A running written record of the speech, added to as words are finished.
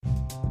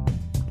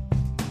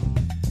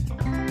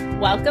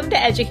Welcome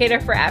to Educator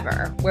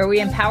Forever, where we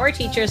empower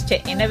teachers to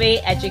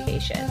innovate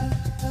education.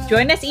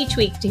 Join us each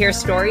week to hear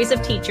stories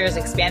of teachers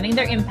expanding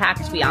their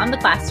impact beyond the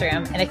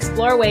classroom and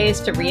explore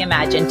ways to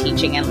reimagine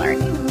teaching and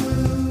learning.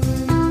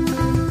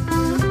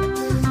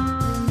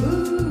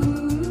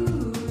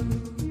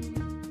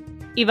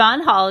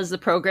 Evonne Hall is the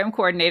program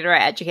coordinator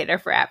at Educator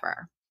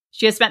Forever.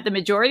 She has spent the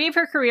majority of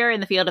her career in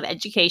the field of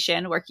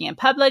education, working in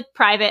public,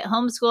 private,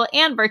 homeschool,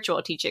 and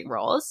virtual teaching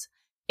roles.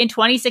 In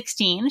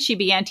 2016, she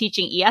began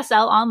teaching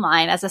ESL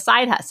online as a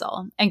side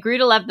hustle and grew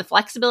to love the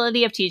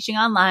flexibility of teaching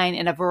online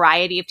in a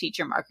variety of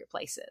teacher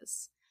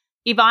marketplaces.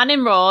 Evonne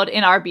enrolled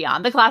in our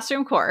Beyond the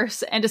Classroom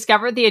course and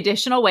discovered the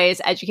additional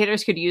ways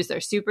educators could use their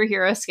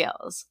superhero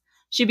skills.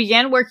 She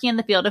began working in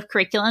the field of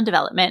curriculum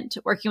development,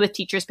 working with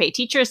Teachers Pay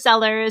Teachers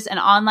sellers and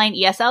online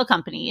ESL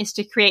companies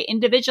to create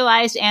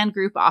individualized and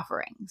group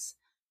offerings.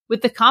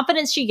 With the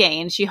confidence she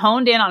gained, she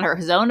honed in on her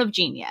zone of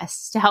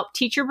genius to help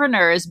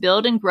teacherpreneurs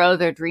build and grow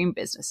their dream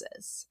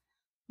businesses.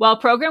 While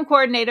program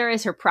coordinator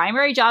is her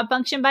primary job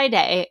function by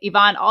day,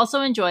 Evonne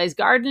also enjoys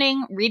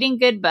gardening, reading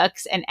good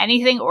books, and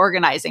anything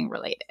organizing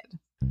related.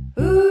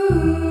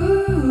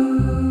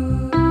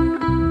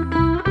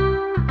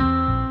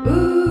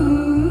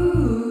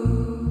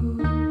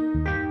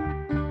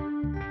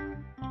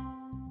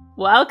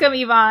 Welcome,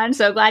 Evonne.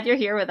 So glad you're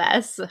here with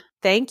us.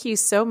 Thank you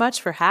so much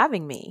for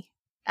having me.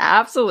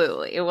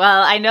 Absolutely.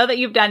 Well, I know that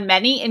you've done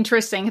many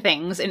interesting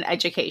things in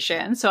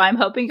education, so I'm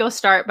hoping you'll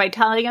start by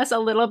telling us a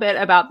little bit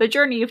about the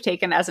journey you've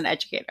taken as an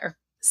educator.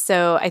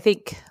 So I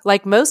think,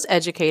 like most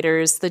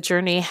educators, the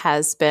journey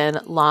has been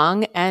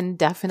long and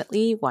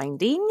definitely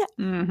winding.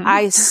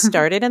 I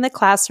started in the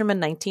classroom in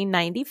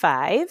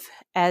 1995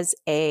 as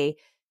a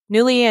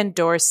newly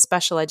endorsed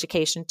special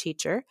education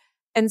teacher.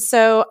 And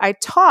so I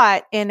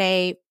taught in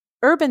a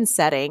urban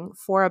setting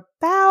for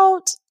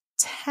about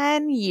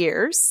 10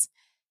 years.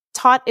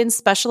 Taught in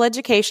special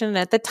education. And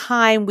at the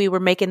time, we were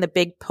making the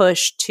big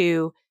push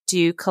to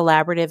do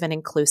collaborative and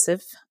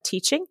inclusive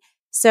teaching.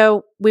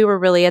 So we were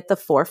really at the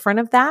forefront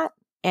of that.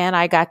 And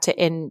I got to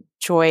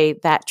enjoy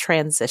that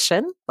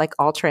transition, like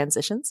all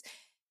transitions.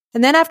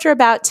 And then after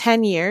about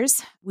 10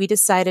 years, we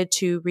decided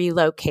to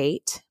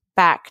relocate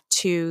back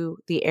to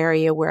the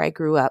area where I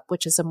grew up,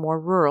 which is a more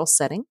rural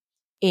setting.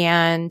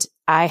 And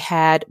I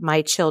had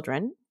my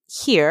children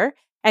here.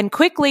 And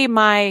quickly,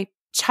 my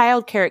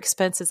childcare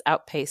expenses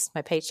outpaced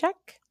my paycheck.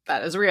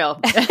 That is real.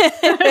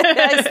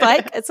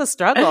 It's a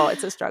struggle.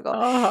 It's a struggle.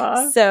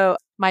 So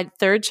my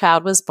third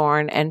child was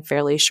born in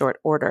fairly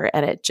short order,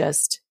 and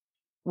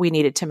we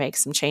needed to make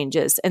some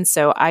changes. And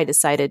so I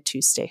decided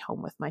to stay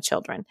home with my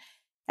children.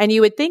 And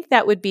you would think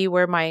that would be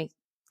where my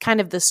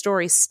kind of the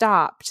story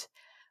stopped,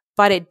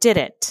 but it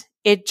didn't.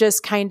 It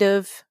just kind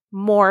of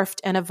morphed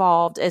and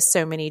evolved as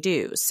so many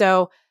do.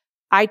 So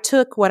I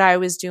took what I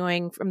was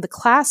doing from the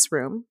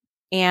classroom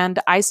and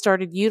I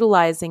started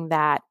utilizing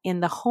that in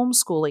the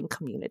homeschooling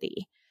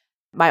community.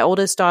 My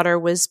oldest daughter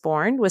was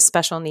born with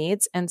special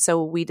needs, and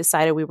so we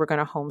decided we were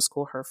going to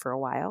homeschool her for a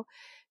while.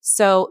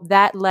 So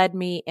that led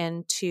me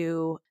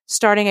into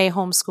starting a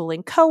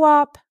homeschooling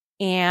co-op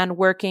and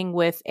working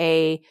with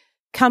a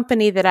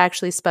company that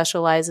actually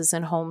specializes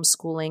in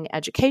homeschooling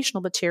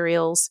educational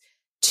materials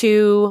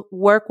to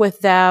work with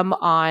them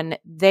on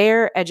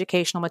their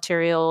educational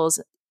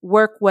materials,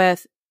 work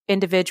with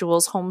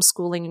individuals,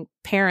 homeschooling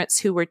parents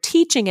who were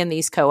teaching in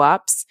these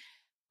co-ops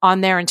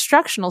on their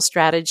instructional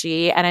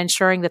strategy and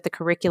ensuring that the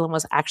curriculum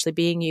was actually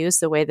being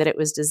used the way that it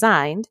was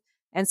designed.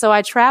 And so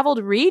I traveled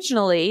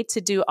regionally to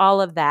do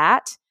all of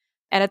that.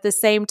 And at the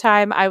same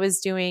time, I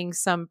was doing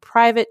some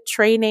private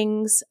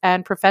trainings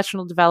and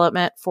professional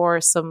development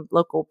for some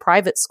local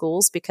private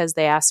schools because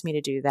they asked me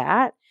to do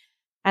that.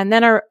 And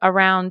then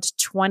around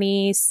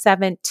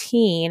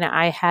 2017,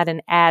 I had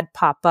an ad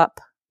pop up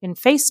in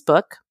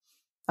Facebook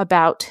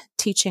about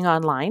teaching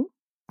online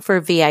for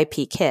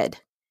VIP Kid.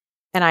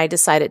 And I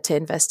decided to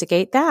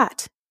investigate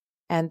that.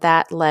 And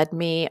that led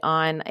me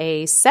on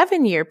a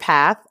 7-year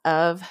path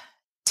of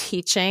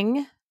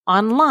teaching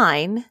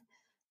online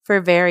for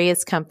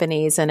various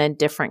companies and in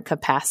different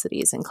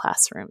capacities in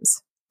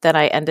classrooms. Then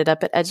I ended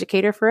up at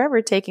Educator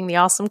Forever taking the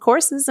awesome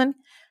courses, and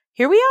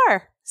here we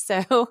are.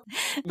 So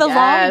the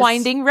long,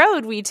 winding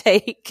road we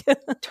take.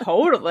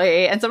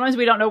 Totally. And sometimes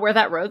we don't know where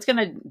that road's going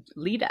to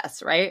lead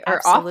us, right? Or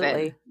Absolutely.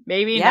 Often.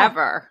 Maybe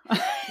never.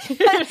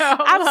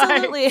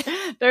 Absolutely.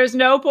 There's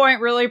no point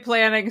really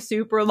planning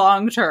super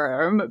long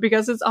term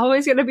because it's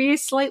always going to be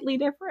slightly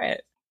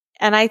different.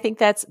 And I think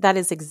that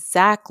is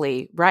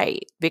exactly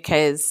right,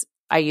 because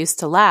I used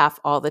to laugh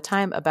all the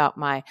time about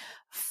my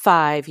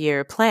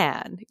 5-year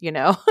plan, and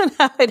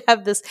I would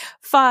have this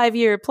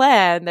 5-year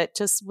plan that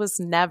just was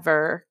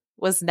never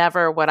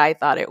what I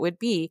thought it would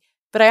be.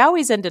 But I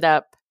always ended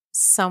up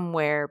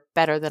somewhere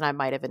better than I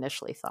might have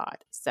initially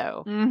thought.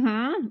 So,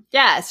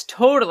 yes,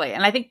 totally.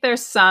 And I think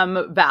there's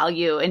some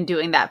value in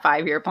doing that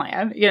 5-year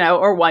plan,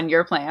 or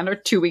 1-year plan or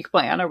 2-week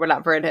plan or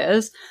whatever it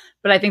is.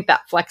 But I think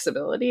that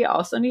flexibility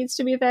also needs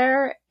to be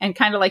there. And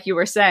kind of like you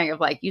were saying, of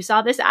like, you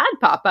saw this ad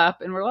pop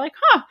up and we're like,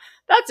 huh,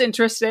 that's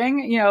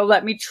interesting.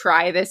 Let me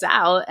try this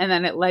out. And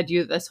then it led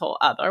you this whole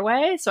other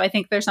way. So I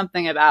think there's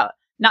something about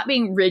not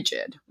being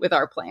rigid with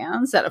our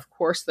plans, that of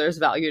course there's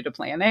value to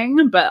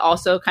planning, but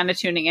also kind of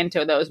tuning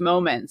into those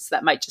moments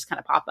that might just kind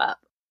of pop up.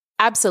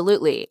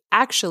 Absolutely.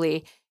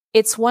 Actually,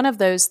 it's one of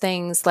those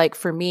things, like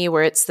for me,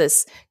 where it's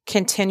this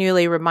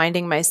continually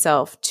reminding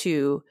myself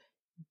to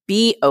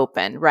be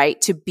open,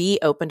 right? To be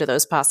open to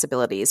those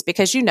possibilities,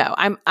 because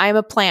I'm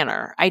a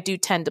planner. I do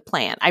tend to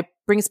plan. It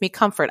brings me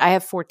comfort. I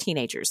have 4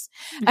 teenagers.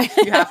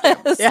 You have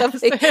to.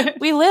 Yes.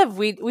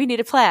 We need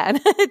a plan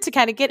to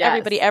kind of get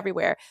everybody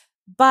everywhere.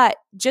 But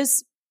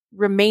just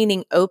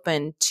remaining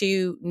open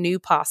to new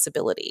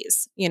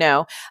possibilities.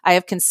 I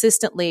have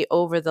consistently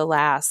over the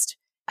last,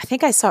 I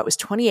think I saw it was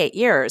 28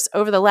 years,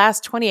 over the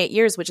last 28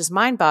 years, which is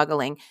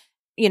mind-boggling,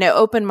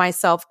 open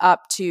myself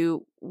up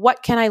to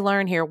what can I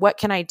learn here? What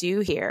can I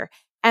do here?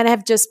 And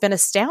have just been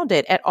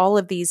astounded at all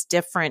of these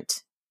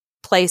different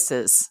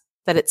places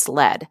that it's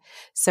led.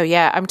 So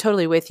yeah, I'm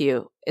totally with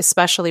you,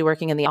 especially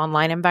working in the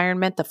online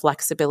environment. The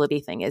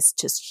flexibility thing is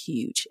just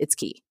huge. It's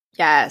key.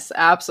 Yes,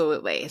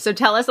 absolutely. So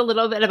tell us a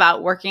little bit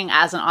about working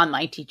as an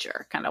online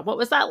teacher. Kind of what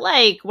was that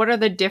like? What are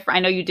the different,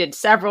 I know you did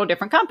several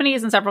different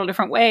companies in several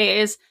different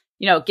ways.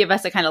 Give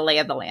us a kind of lay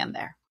of the land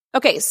there.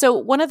 Okay, so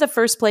one of the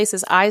first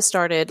places I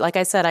started, like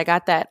I said, I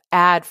got that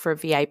ad for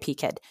VIP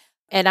Kid.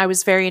 And I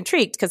was very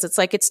intrigued because it's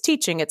like, it's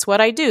teaching, it's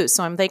what I do.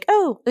 So I'm like,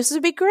 oh, this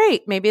would be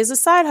great. Maybe as a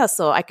side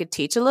hustle, I could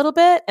teach a little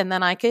bit and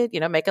then I could,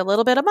 make a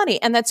little bit of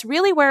money. And that's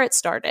really where it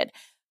started.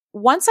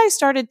 Once I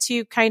started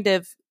to kind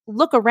of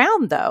look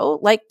around though,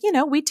 like,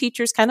 we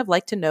teachers kind of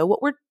like to know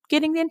what we're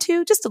getting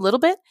into just a little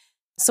bit.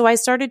 So I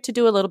started to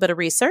do a little bit of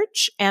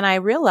research and I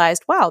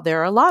realized, wow, there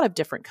are a lot of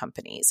different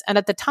companies. And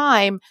at the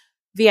time,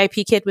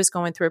 VIP Kid was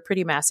going through a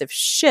pretty massive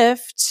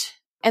shift.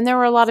 And there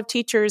were a lot of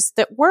teachers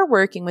that were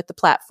working with the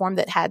platform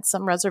that had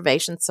some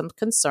reservations, some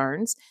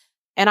concerns.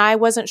 And I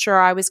wasn't sure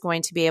I was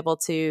going to be able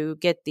to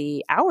get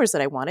the hours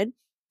that I wanted.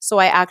 So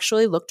I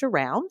actually looked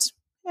around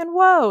and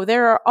whoa,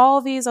 there are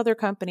all these other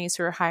companies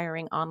who are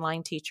hiring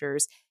online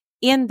teachers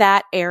in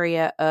that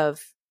area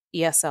of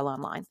ESL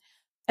online.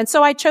 And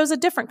so I chose a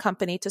different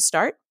company to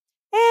start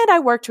and I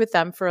worked with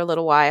them for a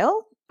little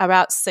while.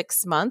 About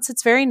 6 months.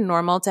 It's very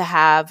normal to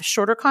have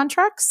shorter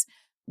contracts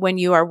when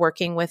you are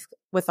working with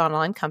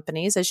online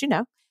companies, as you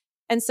know.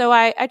 And so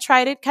I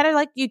tried it kind of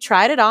like you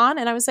tried it on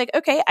and I was like,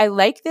 okay, I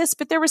like this,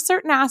 but there were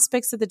certain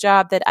aspects of the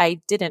job that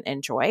I didn't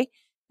enjoy.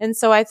 And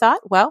so I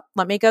thought, well,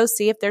 let me go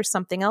see if there's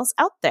something else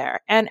out there.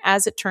 And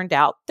as it turned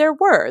out, there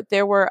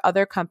were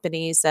other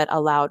companies that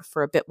allowed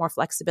for a bit more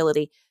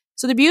flexibility.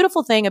 So the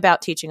beautiful thing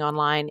about teaching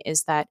online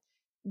is that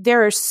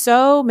there are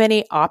so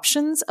many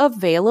options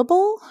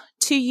available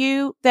to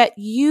you that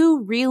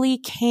you really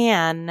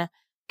can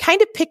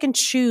kind of pick and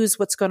choose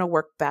what's going to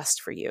work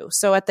best for you.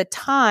 So at the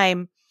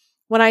time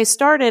when I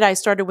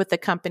started with a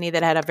company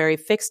that had a very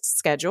fixed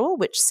schedule,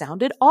 which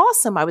sounded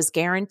awesome. I was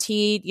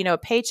guaranteed, a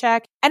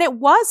paycheck and it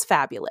was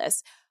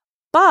fabulous,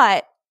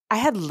 but I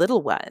had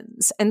little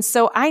ones. And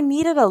so I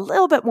needed a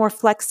little bit more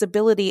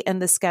flexibility in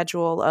the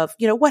schedule of,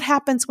 what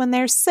happens when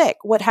they're sick?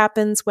 What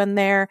happens when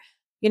they're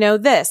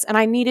this. And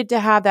I needed to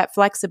have that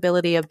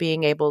flexibility of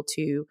being able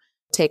to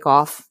take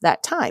off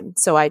that time.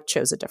 So I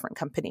chose a different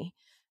company.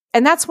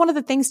 And that's one of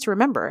the things to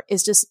remember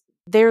is just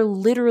there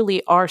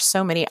literally are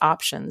so many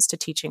options to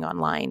teaching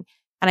online.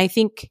 And I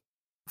think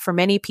for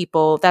many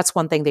people, that's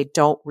one thing they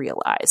don't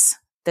realize,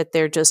 that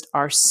there just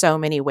are so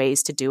many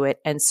ways to do it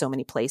and so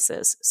many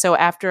places. So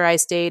after I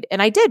stayed, and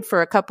I did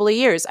for a couple of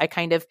years, I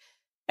kind of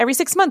every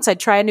 6 months, I'd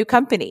try a new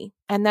company.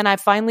 And then I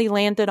finally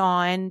landed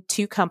on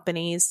 2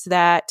 companies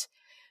that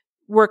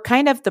were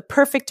kind of the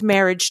perfect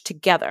marriage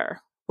together,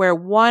 where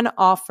one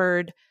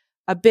offered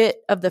a bit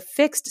of the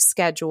fixed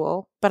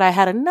schedule, but I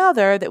had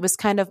another that was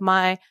kind of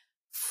my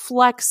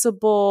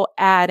flexible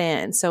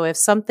add-in. So if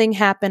something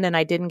happened and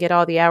I didn't get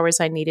all the hours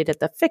I needed at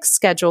the fixed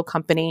schedule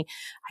company,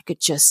 I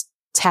could just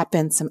tap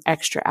in some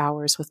extra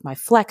hours with my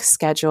flex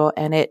schedule,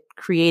 and it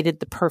created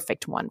the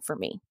perfect one for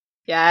me.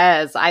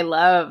 Yes, I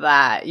love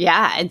that.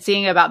 Yeah. And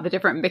seeing about the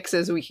different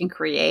mixes we can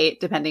create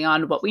depending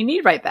on what we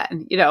need right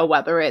then,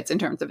 whether it's in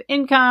terms of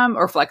income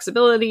or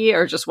flexibility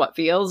or just what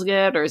feels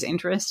good or is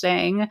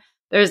interesting.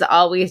 There's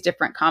always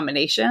different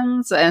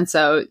combinations. And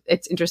so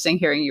it's interesting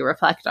hearing you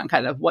reflect on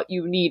kind of what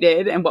you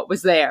needed and what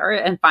was there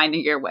and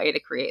finding your way to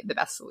create the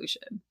best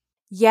solution.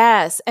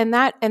 Yes. And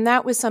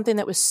that was something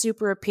that was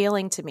super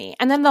appealing to me.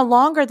 And then the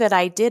longer that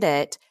I did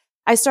it,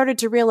 I started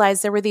to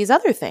realize there were these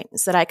other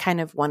things that I kind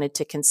of wanted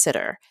to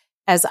consider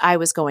as I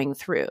was going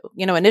through.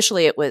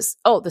 Initially it was,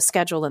 the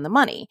schedule and the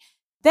money.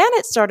 Then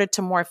it started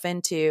to morph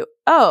into,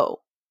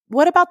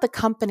 what about the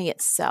company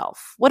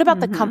itself? What about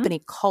the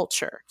company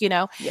culture?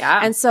 Yeah.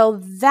 And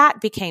so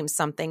that became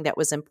something that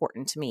was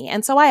important to me.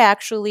 And so I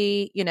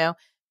actually,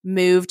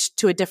 moved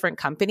to a different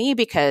company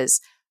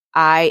because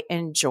I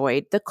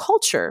enjoyed the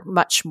culture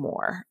much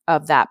more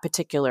of that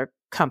particular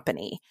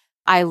company.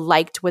 I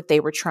liked what they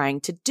were trying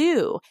to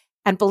do.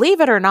 And believe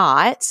it or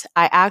not,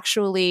 I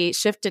actually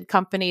shifted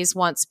companies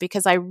once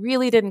because I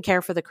really didn't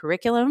care for the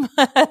curriculum.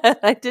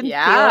 I didn't feel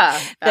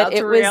that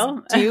it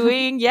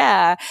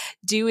was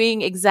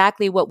doing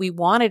exactly what we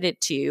wanted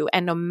it to.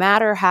 And no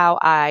matter how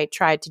I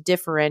tried to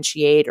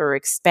differentiate or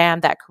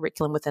expand that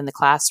curriculum within the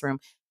classroom,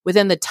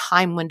 within the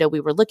time window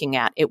we were looking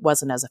at, it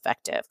wasn't as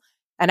effective.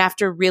 And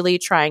after really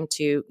trying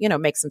to,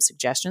 make some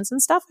suggestions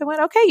and stuff, I went,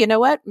 okay, you know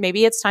what?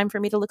 Maybe it's time for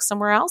me to look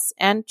somewhere else.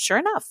 And sure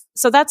enough.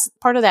 So that's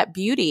part of that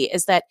beauty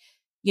is that,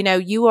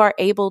 you are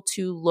able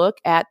to look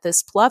at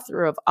this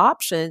plethora of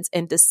options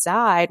and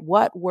decide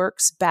what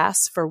works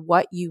best for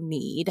what you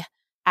need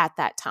at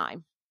that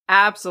time.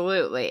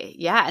 Absolutely.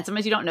 Yeah. And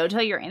sometimes you don't know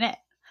till you're in it.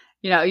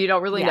 You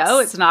don't really know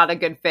it's not a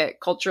good fit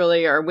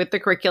culturally or with the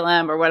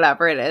curriculum or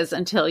whatever it is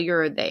until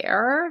you're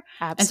there.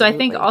 Absolutely. And so I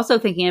think also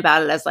thinking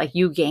about it as like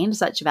you gained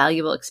such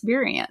valuable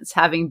experience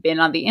having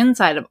been on the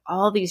inside of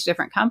all these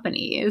different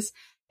companies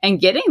and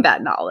getting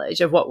that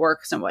knowledge of what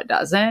works and what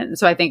doesn't. And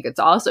so I think it's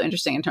also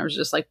interesting in terms of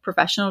just like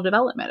professional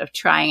development of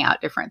trying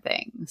out different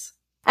things.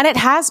 And it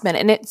has been.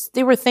 And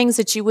there were things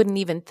that you wouldn't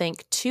even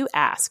think to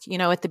ask,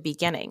 at the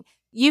beginning.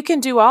 You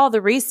can do all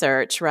the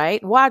research,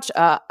 right? Watch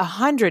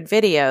 100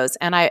 videos.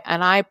 And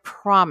I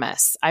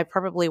promise I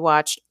probably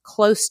watched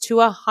close to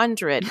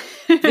 100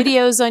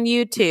 videos on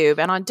YouTube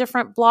and on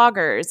different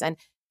bloggers and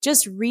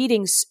just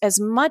reading as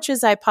much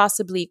as I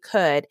possibly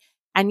could.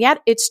 And yet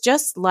it's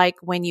just like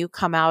when you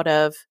come out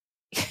of,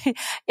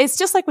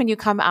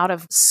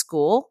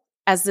 school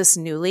as this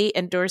newly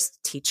endorsed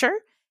teacher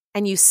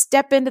and you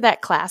step into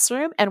that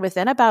classroom and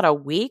within about a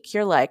week,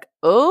 you're like,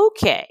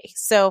 okay,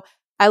 so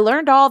I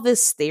learned all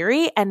this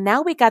theory and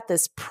now we got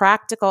this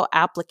practical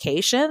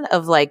application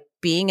of like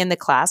being in the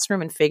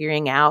classroom and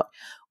figuring out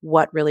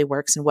what really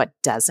works and what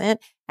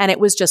doesn't. And it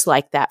was just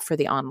like that for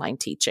the online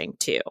teaching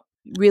too.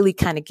 Really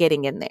kind of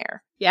getting in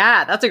there.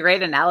 Yeah, that's a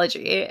great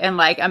analogy. And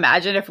like,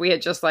 imagine if we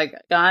had just like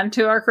gone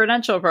to our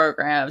credential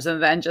programs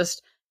and then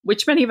just,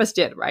 which many of us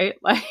did, right?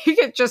 Like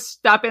just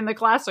stop in the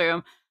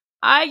classroom.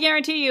 I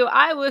guarantee you,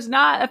 I was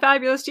not a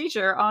fabulous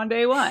teacher on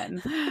day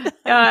one.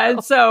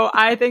 And so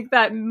I think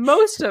that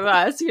most of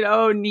us,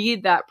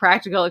 need that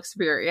practical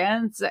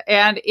experience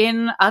and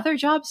in other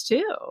jobs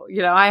too.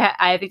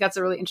 I think that's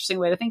a really interesting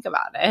way to think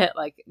about it.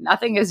 Like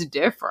nothing is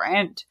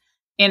different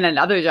in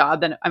another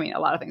job than, a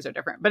lot of things are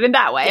different, but in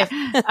that way,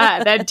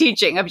 than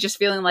teaching, of just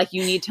feeling like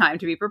you need time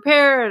to be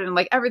prepared and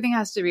like everything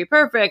has to be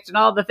perfect and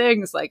all the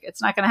things, like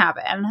it's not going to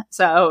happen.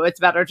 So it's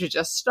better to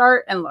just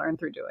start and learn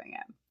through doing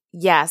it.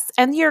 Yes.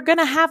 And you're going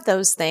to have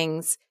those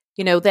things,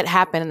 that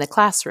happen in the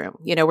classroom,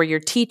 where you're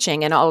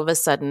teaching and all of a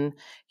sudden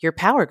your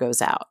power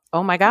goes out.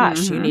 Oh my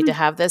gosh, you need to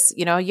have this,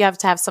 you have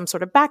to have some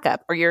sort of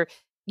backup or your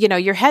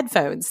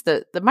headphones,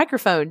 the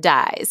microphone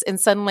dies and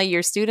suddenly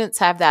your students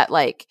have that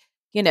like,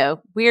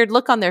 weird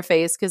look on their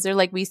face because they're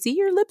like, we see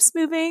your lips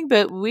moving,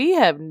 but we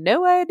have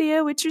no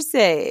idea what you're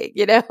saying,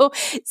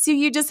 So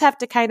you just have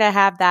to kind of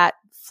have that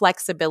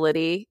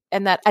flexibility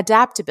and that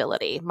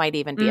adaptability might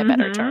even be a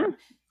better term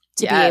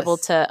to be able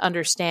to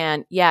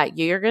understand,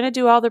 you're going to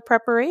do all the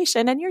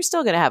preparation and you're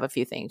still going to have a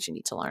few things you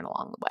need to learn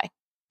along the way.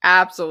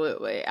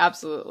 Absolutely.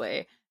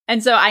 Absolutely.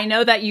 And so I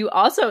know that you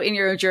also in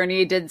your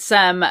journey did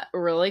some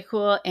really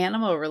cool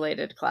animal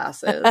related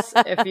classes.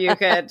 If you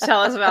could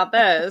tell us about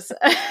those.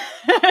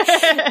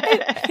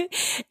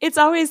 It's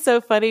always so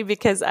funny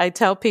because I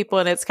tell people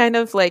and it's kind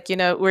of like,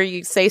 where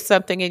you say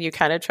something and you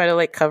kind of try to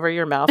like cover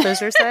your mouth as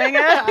you're saying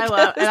it. I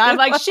love it. And I'm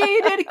like, she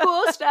did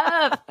cool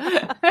stuff.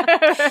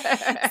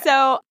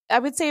 So I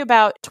would say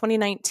about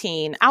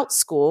 2019,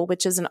 OutSchool,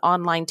 which is an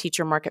online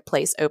teacher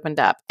marketplace, opened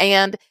up.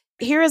 And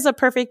here is a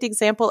perfect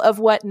example of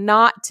what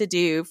not to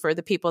do for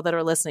the people that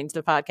are listening to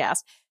the podcast.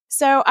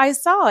 So I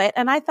saw it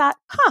and I thought,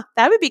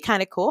 that would be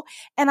kind of cool.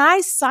 And I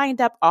signed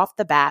up off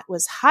the bat,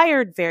 was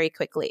hired very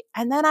quickly.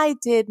 And then I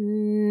did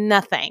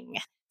nothing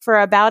for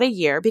about a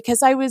year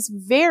because I was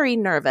very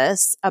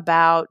nervous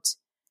about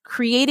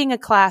creating a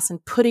class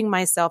and putting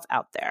myself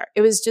out there.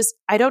 It was just,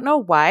 I don't know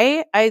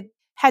why. I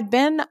had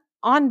been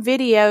on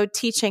video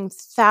teaching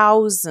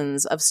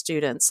thousands of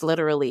students,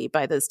 literally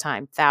by this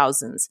time,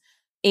 thousands.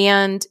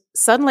 And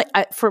suddenly,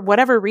 for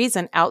whatever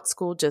reason,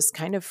 OutSchool just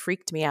kind of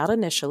freaked me out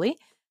initially.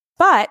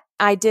 But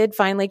I did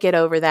finally get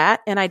over that.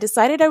 And I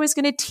decided I was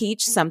going to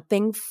teach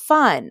something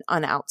fun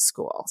on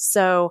OutSchool.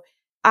 So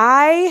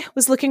I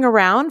was looking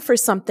around for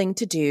something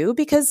to do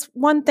because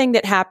one thing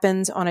that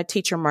happens on a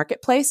teacher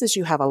marketplace is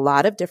you have a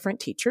lot of different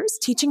teachers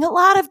teaching a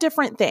lot of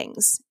different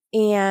things.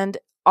 And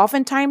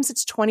oftentimes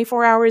it's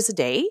 24 hours a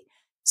day.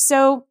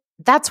 So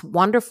that's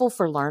wonderful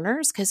for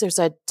learners because there's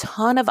a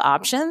ton of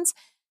options.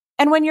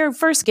 And when you're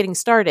first getting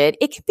started,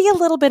 it can be a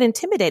little bit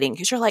intimidating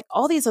because you're like,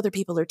 all these other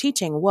people are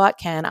teaching. What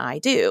can I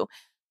do?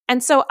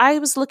 And so I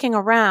was looking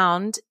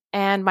around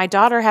and my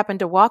daughter happened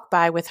to walk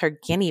by with her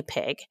guinea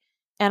pig.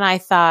 And I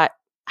thought,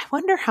 I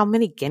wonder how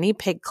many guinea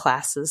pig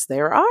classes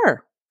there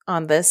are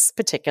on this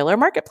particular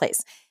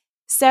marketplace.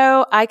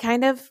 So I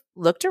kind of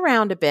looked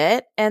around a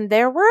bit and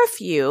there were a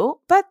few,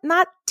 but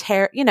not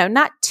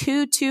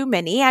too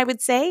many, I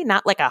would say,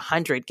 not like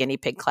 100 guinea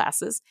pig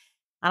classes.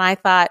 And I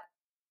thought,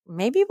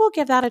 maybe we'll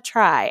give that a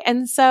try.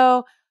 And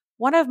so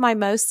one of my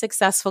most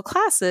successful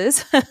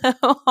classes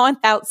on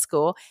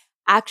OutSchool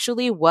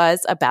actually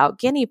was about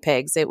guinea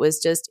pigs. It was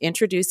just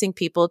introducing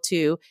people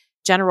to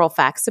general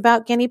facts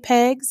about guinea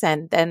pigs.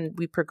 And then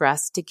we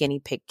progressed to guinea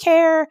pig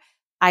care.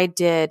 I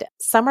did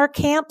summer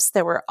camps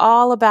that were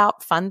all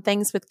about fun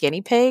things with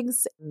guinea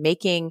pigs,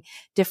 making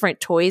different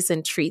toys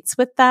and treats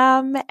with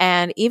them,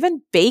 and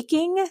even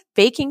baking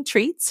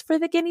treats for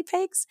the guinea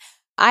pigs.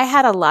 I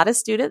had a lot of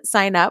students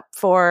sign up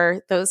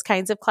for those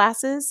kinds of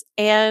classes.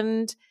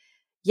 And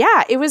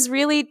yeah, it was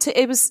really,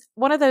 it was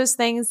one of those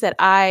things that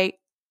I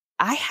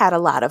had a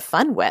lot of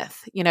fun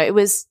with. It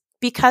was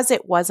because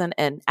it wasn't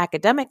an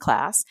academic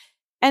class.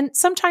 And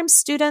sometimes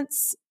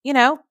students,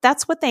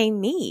 that's what they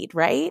need,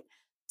 right?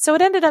 So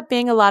it ended up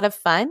being a lot of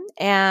fun.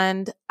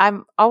 And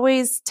I'm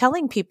always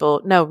telling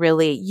people, no,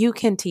 really, you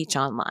can teach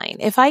online.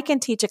 If I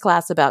can teach a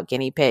class about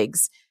guinea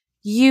pigs,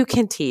 you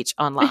can teach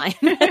online.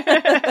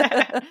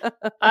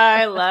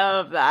 I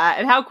love that.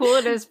 And how cool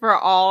it is for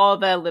all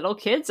the little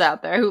kids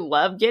out there who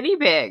love guinea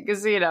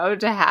pigs, to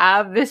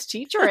have this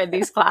teacher in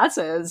these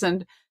classes.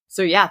 And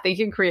so, yeah,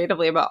 thinking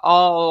creatively about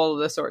all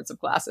the sorts of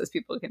classes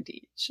people can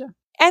teach.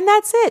 And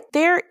that's it.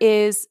 There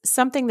is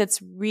something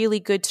that's really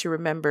good to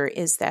remember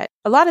is that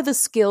a lot of the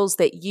skills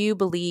that you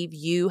believe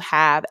you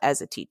have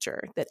as a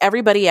teacher, that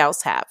everybody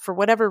else have, for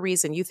whatever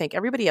reason you think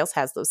everybody else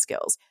has those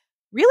skills,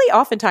 really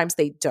oftentimes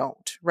they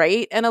don't,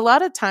 right? And a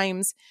lot of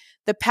times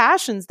the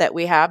passions that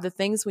we have, the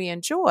things we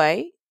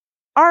enjoy,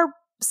 are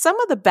some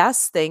of the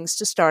best things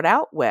to start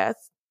out with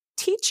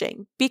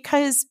teaching,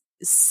 because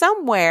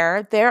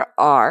somewhere there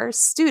are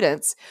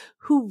students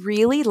who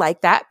really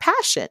like that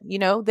passion.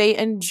 They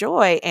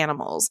enjoy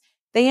animals.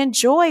 They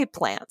enjoy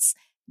plants.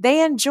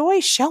 They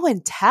enjoy show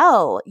and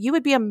tell. You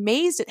would be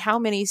amazed at how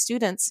many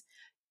students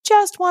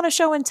just want a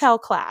show and tell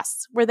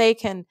class where they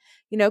can,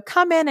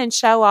 come in and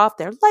show off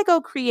their Lego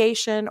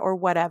creation or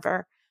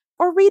whatever,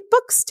 or read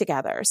books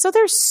together. So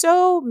there's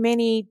so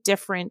many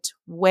different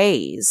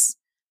ways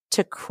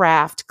to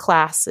craft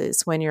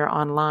classes when you're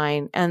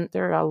online. And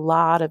there are a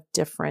lot of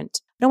different,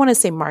 I don't want to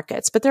say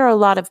markets, but there are a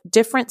lot of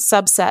different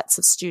subsets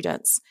of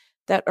students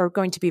that are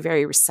going to be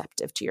very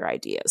receptive to your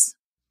ideas.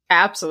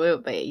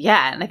 Absolutely.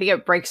 Yeah. And I think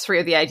it breaks free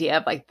of the idea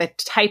of like the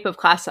type of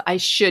class that I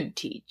should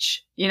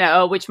teach,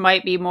 which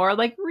might be more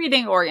like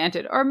reading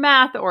oriented or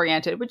math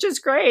oriented, which is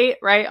great,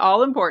 right?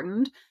 All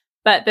important.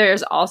 But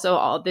there's also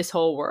all this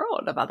whole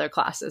world of other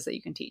classes that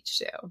you can teach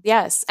too.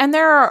 Yes. And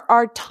there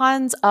are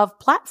tons of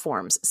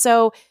platforms.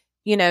 So,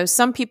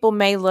 some people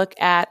may look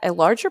at a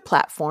larger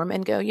platform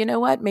and go, you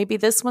know what, maybe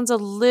this one's a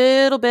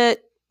little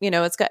bit,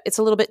 it's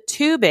a little bit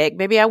too big.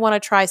 Maybe I want to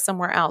try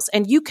somewhere else.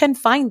 And you can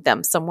find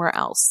them somewhere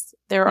else.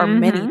 There are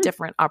many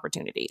different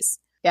opportunities.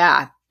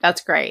 Yeah,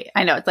 that's great.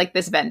 I know it's like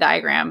this Venn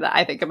diagram that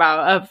I think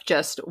about of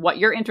just what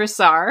your interests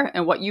are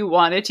and what you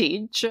want to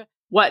teach,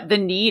 what the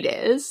need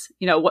is,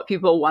 what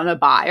people want to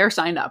buy or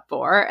sign up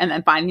for, and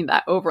then finding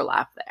that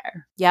overlap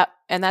there. Yep.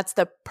 And that's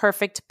the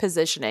perfect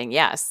positioning,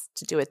 yes,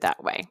 to do it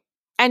that way.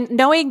 And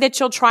knowing that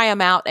you'll try them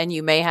out and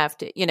you may have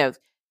to,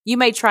 you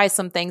may try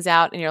some things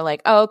out and you're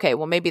like, oh, okay,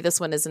 well, maybe this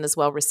one isn't as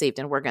well received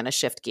and we're going to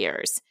shift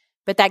gears.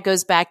 But that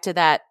goes back to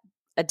that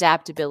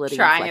adaptability.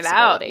 Trying it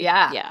out.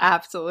 Yeah,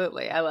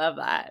 absolutely. I love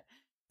that.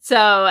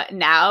 So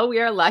now we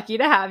are lucky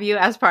to have you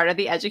as part of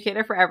the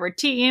Educator Forever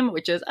team,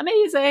 which is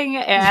amazing.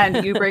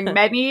 And you bring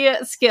many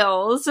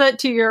skills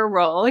to your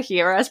role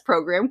here as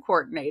program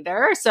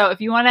coordinator. So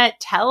if you want to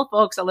tell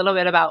folks a little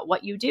bit about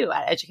what you do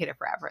at Educator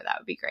Forever, that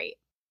would be great.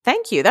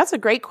 Thank you. That's a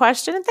great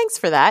question. And thanks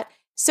for that.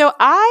 So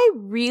I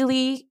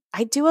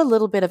do a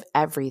little bit of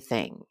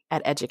everything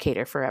at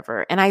Educator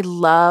Forever. And I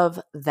love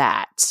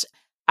that.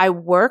 I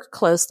work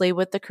closely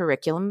with the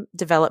Curriculum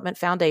Development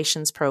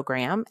Foundations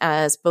program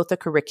as both a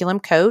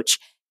curriculum coach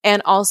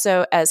and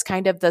also as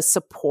kind of the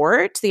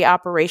support, the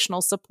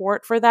operational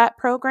support for that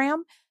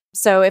program.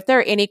 So if there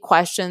are any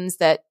questions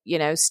that,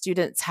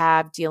 students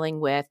have dealing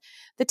with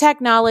the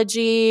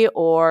technology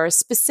or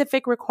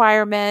specific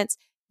requirements,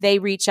 they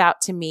reach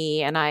out to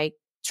me and I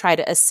try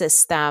to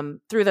assist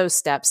them through those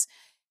steps.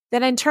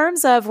 Then in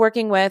terms of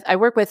I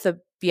work with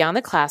the Beyond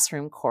the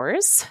Classroom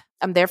course.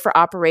 I'm there for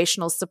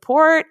operational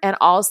support and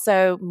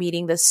also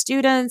meeting the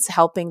students,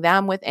 helping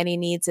them with any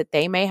needs that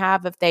they may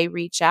have if they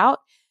reach out.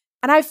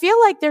 And I feel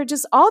like there are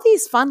just all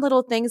these fun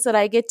little things that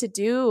I get to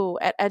do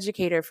at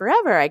Educator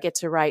Forever. I get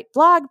to write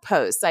blog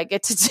posts. I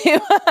get to do,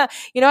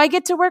 I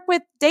get to work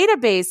with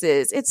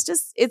databases.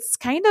 It's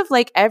kind of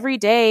like every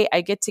day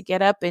I get to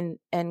get up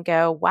and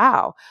go,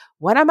 wow,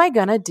 what am I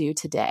going to do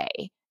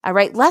today? I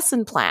write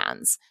lesson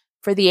plans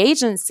for the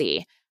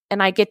agency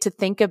and I get to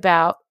think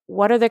about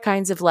what are the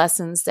kinds of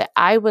lessons that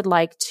I would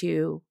like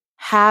to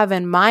have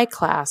in my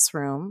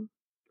classroom,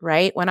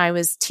 right? When I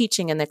was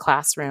teaching in the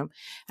classroom,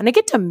 and I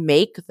get to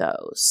make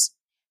those.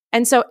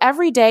 And so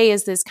every day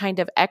is this kind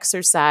of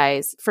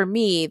exercise for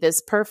me,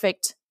 this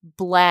perfect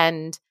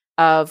blend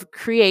of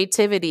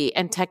creativity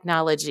and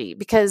technology,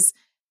 because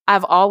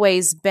I've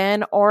always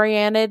been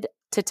oriented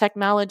to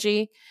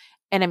technology.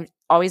 and I've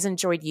always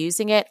enjoyed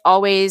using it,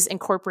 always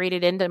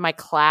incorporated into my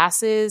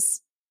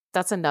classes.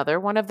 That's another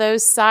one of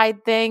those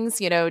side things,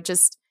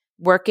 just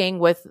working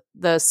with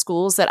the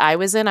schools that I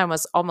was in. I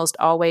was almost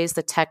always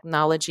the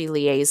technology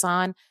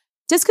liaison,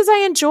 just because I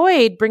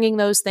enjoyed bringing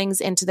those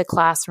things into the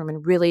classroom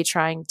and really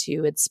trying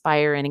to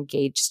inspire and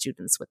engage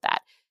students with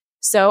that.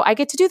 So I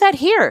get to do that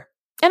here.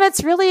 And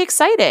it's really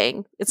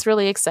exciting. It's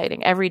really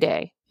exciting every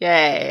day.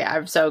 Yay.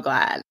 I'm so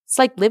glad. It's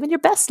like living your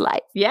best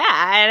life.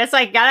 Yeah. And it's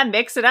like, gotta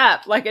mix it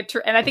up.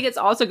 And I think it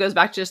also goes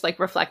back to just like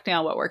reflecting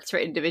on what works for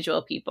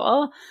individual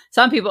people.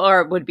 Some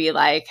people would be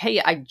like,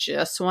 hey, I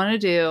just want to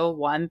do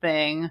one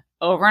thing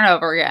over and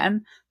over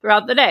again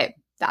throughout the day.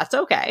 That's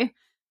okay.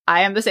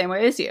 I am the same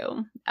way as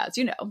you,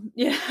 being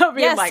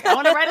yes. like, I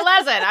want to write a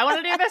lesson. I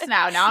want to do this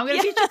now. Now I'm going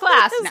to teach a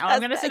class. Now I'm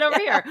going to sit over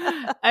here.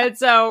 And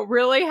so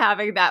really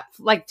having that,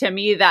 like, to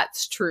me,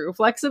 that's true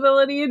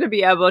flexibility to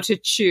be able to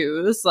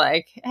choose,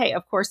 like, hey,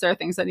 of course, there are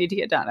things that need to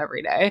get done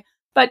every day,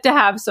 but to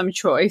have some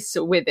choice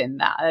within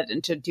that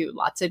and to do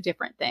lots of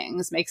different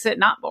things makes it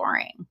not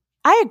boring.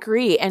 I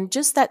agree. And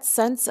just that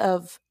sense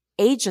of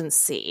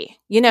agency,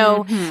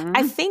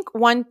 I think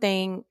one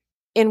thing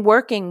in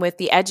working with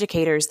the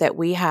educators that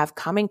we have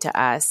coming to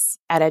us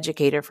at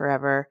Educator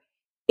Forever,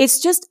 it's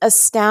just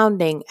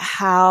astounding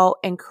how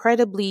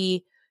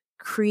incredibly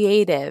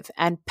creative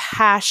and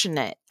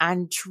passionate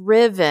and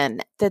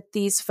driven that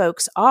these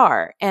folks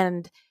are.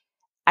 And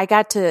I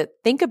got to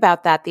think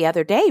about that the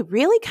other day,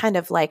 really kind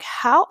of like,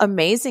 how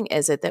amazing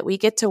is it that we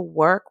get to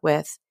work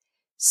with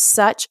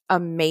such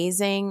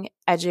amazing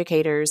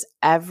educators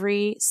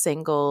every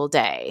single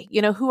day,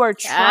 who are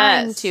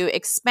trying to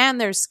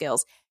expand their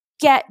skills,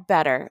 get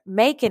better,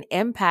 make an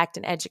impact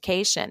in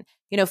education,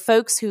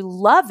 folks who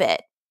love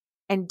it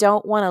and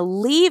don't want to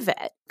leave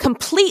it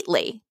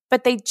completely,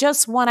 but they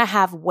just want to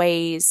have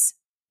ways,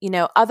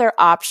 other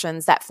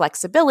options, that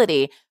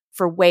flexibility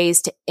for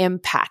ways to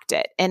impact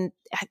it. And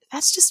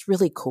that's just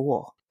really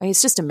cool. I mean,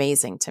 it's just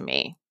amazing to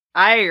me.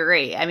 I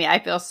agree. I mean, I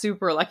feel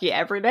super lucky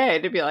every day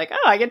to be like,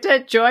 oh, I get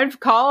to join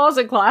calls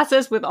and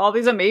classes with all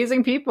these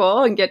amazing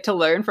people and get to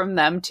learn from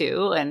them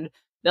too and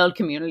build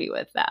community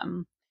with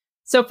them.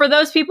 So for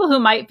those people who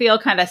might feel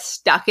kind of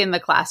stuck in the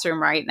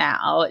classroom right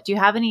now, do you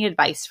have any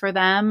advice for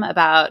them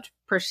about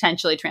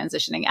potentially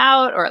transitioning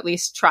out or at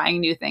least trying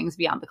new things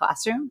beyond the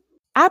classroom?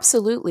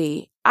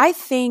 Absolutely. I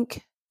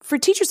think for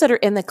teachers that are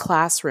in the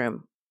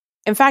classroom,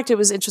 in fact, it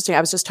was interesting. I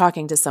was just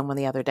talking to someone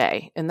the other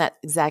day in that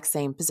exact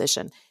same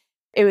position.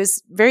 It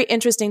was very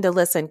interesting to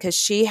listen because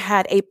she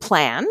had a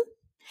plan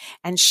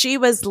and she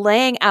was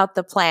laying out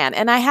the plan.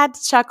 And I had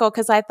to chuckle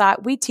because I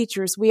thought, we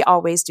teachers, we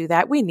always do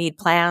that. We need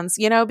plans,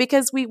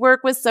 because we work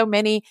with so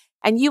many,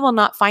 and you will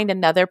not find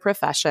another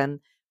profession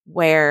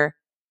where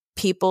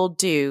people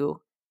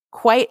do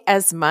quite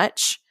as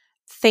much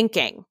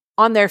thinking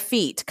on their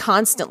feet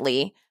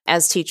constantly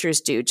as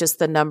teachers do. Just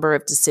the number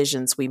of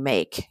decisions we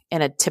make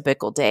in a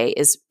typical day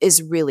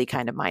is really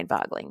kind of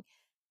mind-boggling.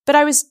 But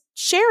I was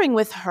sharing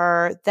with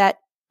her that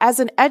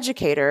as an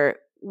educator,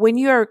 when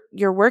you're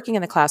working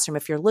in the classroom,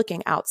 if you're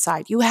looking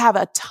outside, you have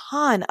a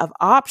ton of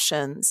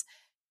options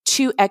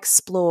to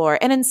explore.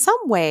 And in some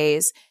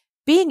ways,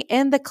 being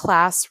in the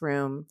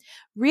classroom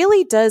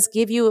really does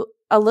give you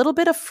a little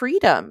bit of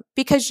freedom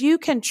because you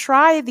can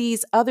try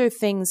these other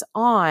things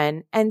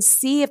on and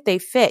see if they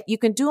fit. You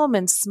can do them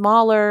in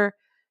smaller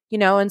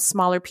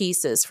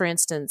pieces. For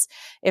instance,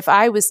 if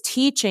I was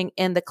teaching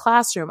in the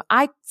classroom,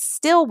 I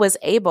still was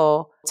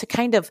able to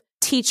kind of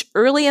teach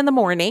early in the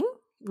morning,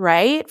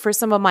 right, for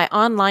some of my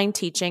online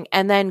teaching,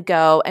 and then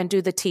go and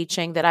do the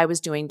teaching that I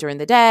was doing during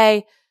the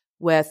day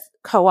with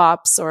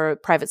co-ops or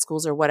private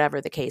schools or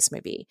whatever the case may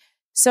be.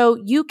 So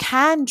you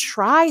can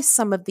try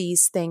some of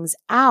these things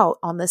out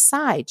on the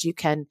side. You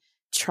can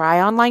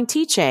try online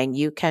teaching.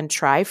 You can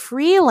try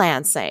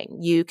freelancing.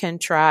 You can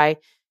try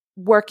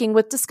working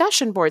with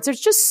discussion boards. There's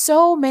just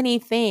so many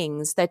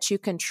things that you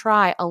can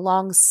try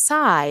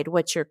alongside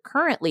what you're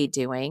currently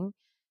doing.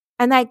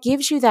 And that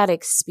gives you that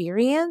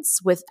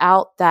experience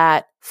without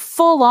that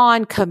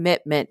full-on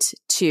commitment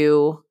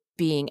to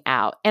being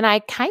out. And I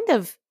kind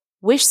of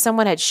wish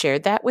someone had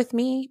shared that with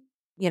me,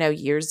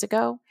 years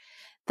ago,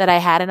 that I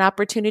had an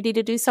opportunity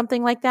to do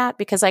something like that,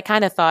 because I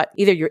kind of thought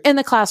either you're in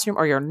the classroom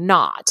or you're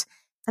not.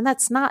 And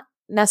that's not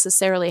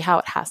necessarily how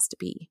it has to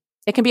be.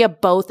 It can be a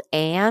both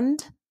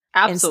and.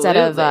 Absolutely.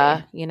 Instead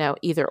of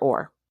either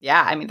or.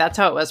 Yeah, I mean, that's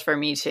how it was for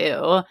me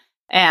too.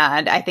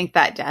 And I think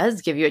that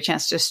does give you a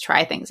chance to just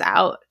try things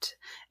out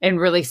and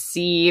really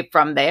see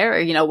from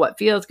there, what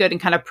feels good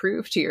and kind of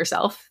prove to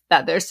yourself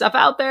that there's stuff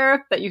out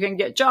there that you can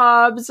get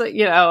jobs,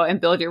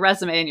 and build your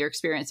resume and your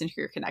experience and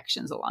your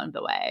connections along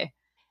the way.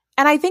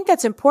 And I think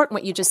that's important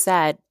what you just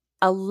said,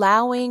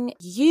 allowing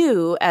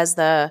you as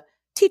the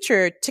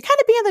teacher to kind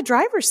of be in the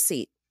driver's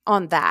seat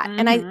on that. Mm-hmm.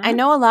 And I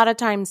know a lot of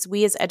times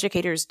we as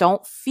educators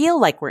don't feel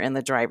like we're in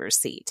the driver's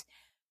seat.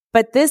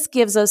 But this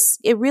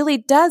it really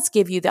does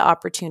give you the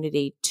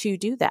opportunity to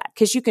do that,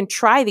 because you can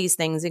try these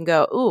things and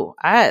go, ooh,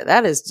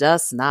 that is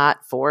just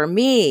not for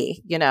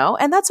me,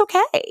 and that's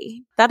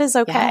okay. That is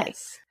okay.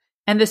 Yes.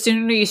 And the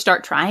sooner you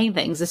start trying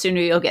things, the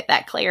sooner you'll get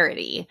that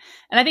clarity.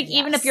 And I think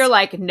even if you're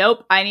like,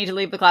 nope, I need to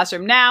leave the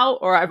classroom now,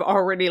 or I've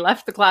already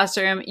left the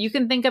classroom, you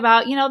can think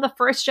about, the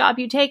first job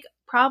you take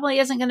probably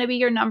isn't going to be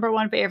your number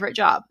one favorite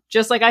job.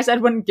 Just like I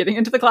said, when getting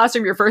into the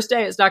classroom, your first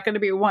day is not going to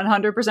be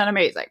 100%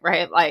 amazing,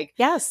 right? Like,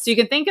 yes. So you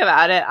can think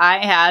about it. I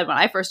had, when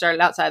I first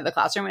started outside the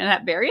classroom and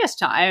at various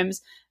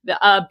times,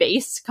 the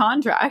base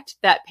contract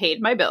that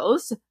paid my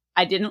bills.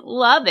 I didn't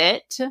love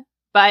it,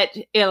 but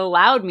it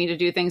allowed me to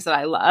do things that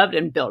I loved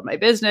and build my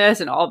business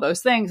and all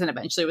those things. And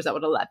eventually was able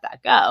to let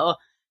that go.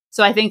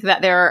 So I think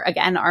that there,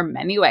 again, are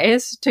many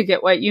ways to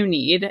get what you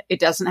need. It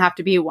doesn't have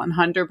to be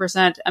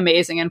 100%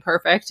 amazing and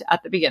perfect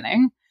at the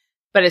beginning,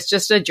 but it's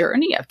just a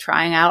journey of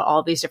trying out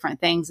all these different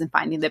things and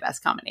finding the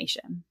best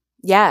combination.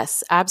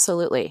 Yes,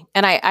 absolutely.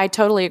 And I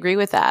totally agree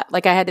with that.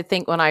 Like I had to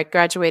think when I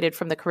graduated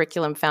from the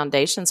Curriculum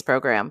Foundations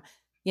program,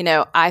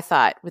 I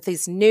thought with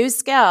these new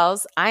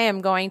skills, I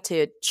am going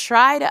to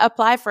try to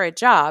apply for a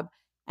job.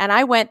 And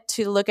I went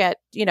to look at,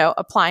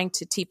 applying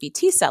to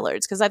TPT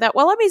sellers because I thought,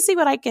 well, let me see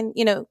what I can,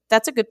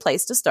 that's a good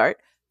place to start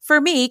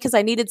for me because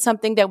I needed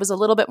something that was a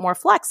little bit more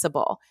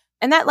flexible.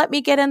 And that let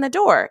me get in the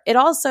door. It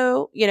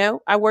also,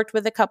 I worked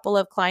with a couple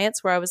of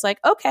clients where I was like,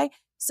 okay,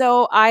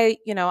 so I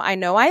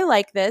know I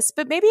like this,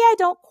 but maybe I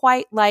don't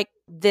quite like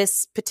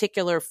this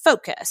particular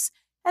focus.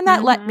 And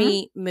that let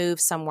me move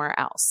somewhere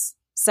else.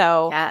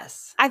 So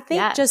yes. I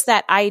think just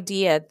that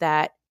idea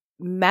that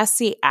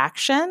messy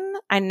action,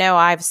 I know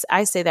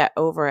I say that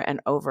over and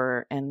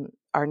over in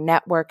our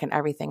network and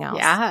everything else.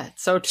 Yeah,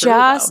 it's so true.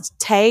 Just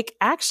take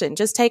action.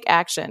 Just take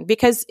action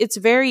because it's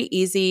very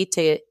easy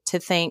to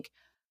think,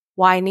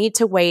 well, I need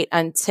to wait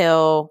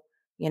until,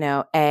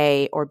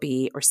 A or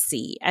B or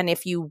C. And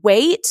if you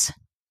wait,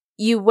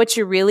 what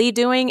you're really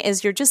doing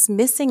is you're just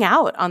missing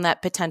out on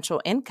that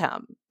potential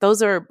income.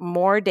 Those are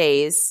more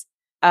days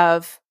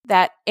of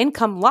that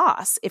income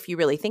loss if you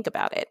really think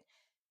about it.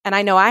 And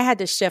I know I had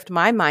to shift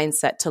my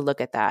mindset to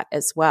look at that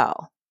as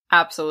well.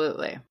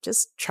 Absolutely.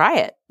 Just try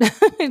it.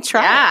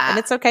 Try it. And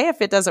it's okay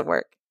if it doesn't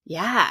work.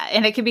 Yeah.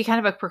 And it can be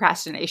kind of a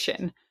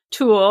procrastination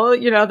tool,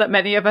 that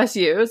many of us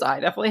use.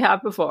 I definitely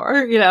have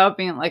before,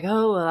 being like,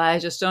 oh, well, I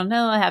just don't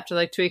know. I have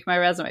to tweak my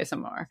resume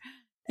some more.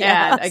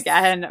 Yes. And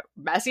again,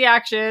 messy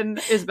action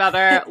is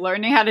better.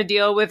 Learning how to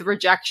deal with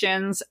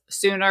rejections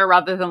sooner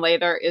rather than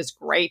later is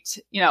great.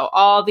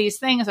 All these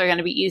things are going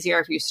to be easier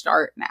if you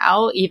start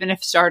now, even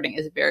if starting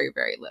is very,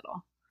 very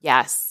little.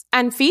 Yes.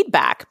 And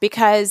feedback,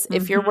 because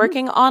if you're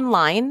working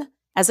online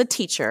as a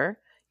teacher,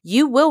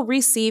 you will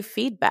receive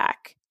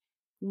feedback.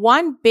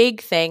 One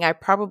big thing I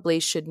probably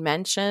should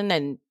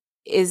mention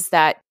is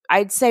that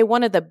I'd say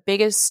one of the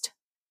biggest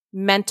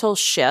mental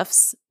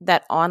shifts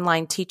that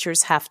online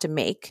teachers have to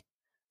make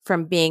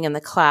from being in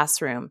the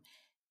classroom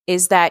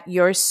is that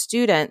your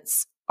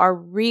students are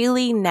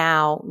really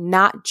now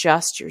not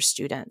just your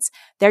students,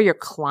 they're your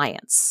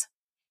clients.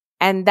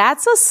 And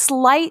that's a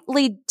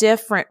slightly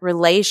different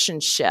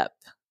relationship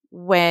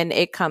when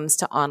it comes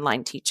to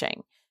online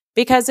teaching.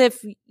 Because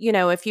if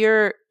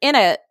you're in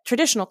a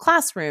traditional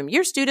classroom,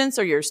 your students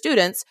are your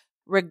students,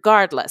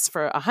 regardless.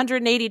 For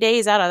 180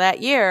 days out of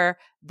that year,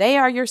 they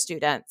are your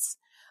students.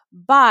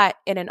 But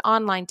in an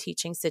online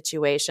teaching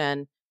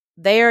situation,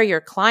 they are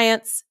your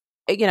clients.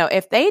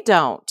 If they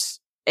don't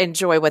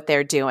enjoy what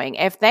they're doing,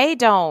 if they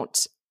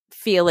don't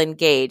feel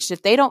engaged,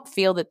 if they don't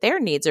feel that their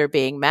needs are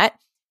being met,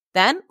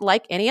 then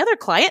like any other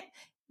client,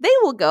 they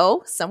will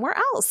go somewhere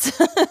else.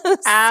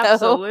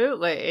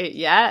 Absolutely.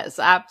 Yes,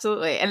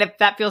 absolutely. And if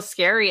that feels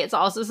scary, it's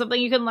also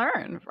something you can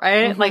learn,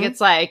 right? Like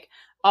it's like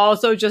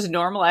also just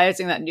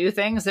normalizing that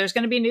there's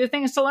going to be new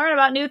things to learn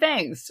about new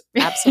things.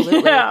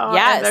 Absolutely.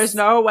 Yes. And there's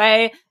no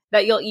way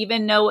that you'll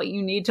even know what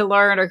you need to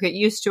learn or get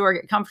used to or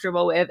get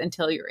comfortable with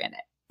until you're in it.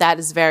 That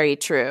is very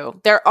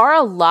true. There are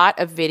a lot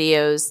of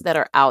videos that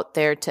are out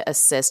there to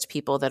assist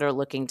people that are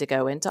looking to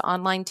go into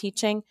online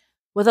teaching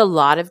with a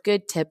lot of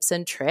good tips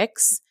and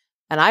tricks.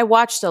 And I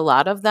watched a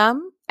lot of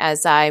them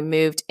as I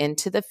moved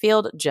into the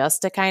field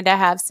just to kind of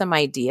have some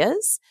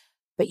ideas.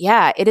 But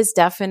yeah,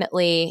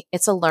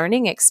 it's a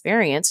learning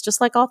experience,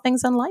 just like all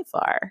things in life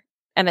are.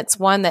 And it's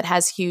one that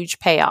has huge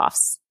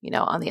payoffs,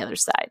 on the other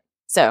side.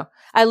 So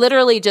I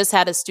literally just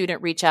had a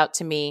student reach out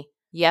to me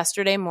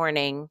yesterday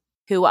morning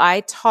who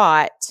I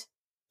taught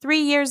 3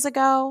 years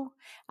ago.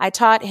 I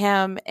taught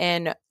him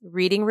in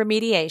reading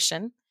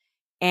remediation,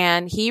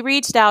 and he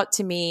reached out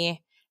to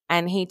me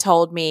and he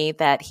told me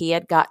that he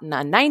had gotten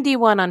a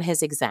 91 on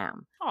his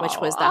exam, which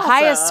was the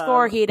highest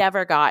score he'd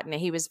ever gotten.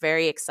 And he was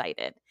very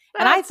excited.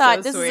 And I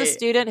thought, this is a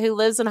student who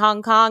lives in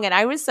Hong Kong. And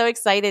I was so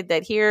excited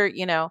that here,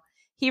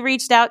 he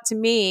reached out to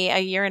me a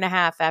year and a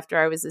half after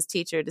I was his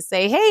teacher to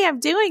say, hey, I'm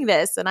doing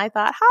this. And I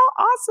thought,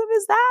 how awesome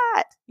is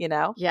that?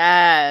 Yes,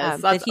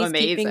 that's that he's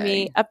amazing. Keeping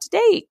me up to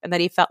date and that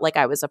he felt like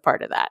I was a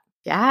part of that.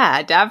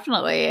 Yeah,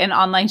 definitely. And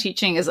online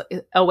teaching is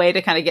a way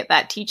to kind of get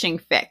that teaching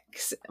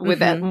fix with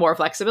that more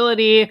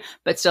flexibility,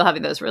 but still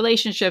having those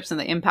relationships and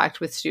the impact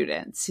with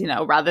students,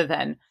 rather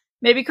than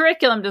maybe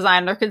curriculum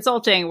design or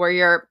consulting where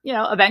you're,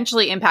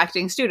 eventually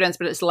impacting students,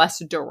 but it's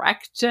less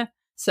direct.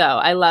 So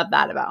I love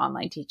that about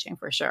online teaching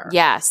for sure.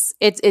 Yes,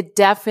 it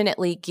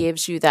definitely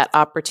gives you that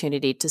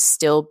opportunity to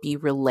still be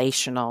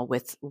relational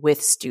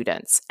with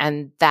students.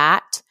 And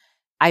that,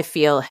 I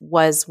feel,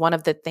 was one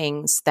of the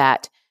things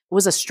that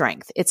was a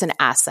strength. It's an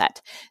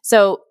asset.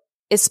 So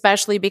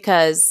especially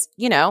because,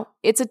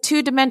 it's a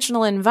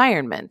two-dimensional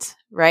environment,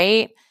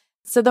 right?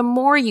 So the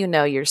more you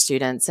know your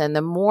students and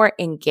the more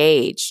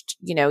engaged,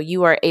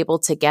 you are able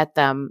to get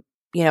them,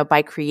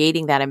 by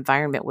creating that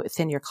environment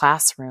within your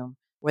classroom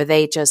where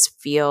they just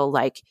feel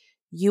like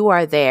you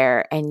are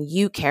there and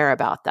you care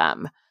about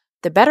them,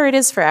 the better it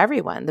is for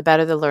everyone. The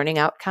better the learning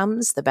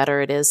outcomes, the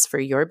better it is for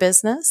your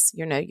business,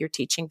 your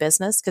teaching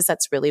business, because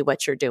that's really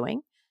what you're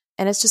doing.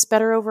 And it's just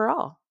better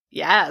overall.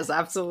 Yes,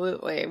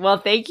 absolutely. Well,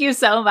 thank you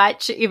so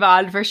much,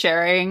 Evonne, for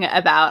sharing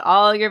about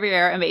all of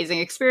your amazing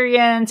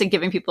experience and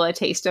giving people a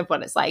taste of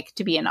what it's like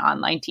to be an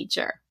online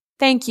teacher.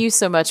 Thank you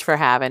so much for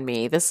having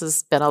me. This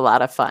has been a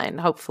lot of fun.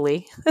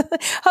 Hopefully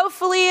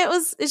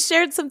it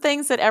shared some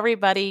things that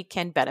everybody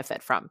can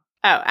benefit from.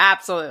 Oh,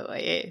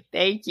 absolutely.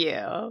 Thank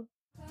you.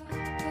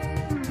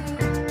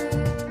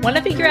 Want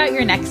to figure out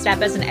your next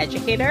step as an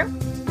educator?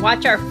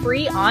 Watch our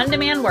free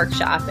on-demand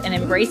workshop and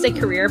embrace a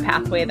career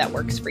pathway that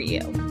works for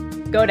you.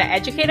 Go to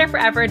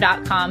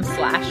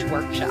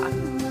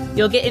educatorforever.com/workshop.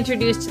 You'll get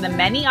introduced to the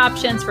many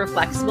options for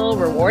flexible,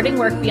 rewarding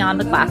work beyond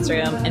the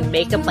classroom and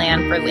make a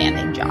plan for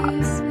landing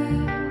jobs.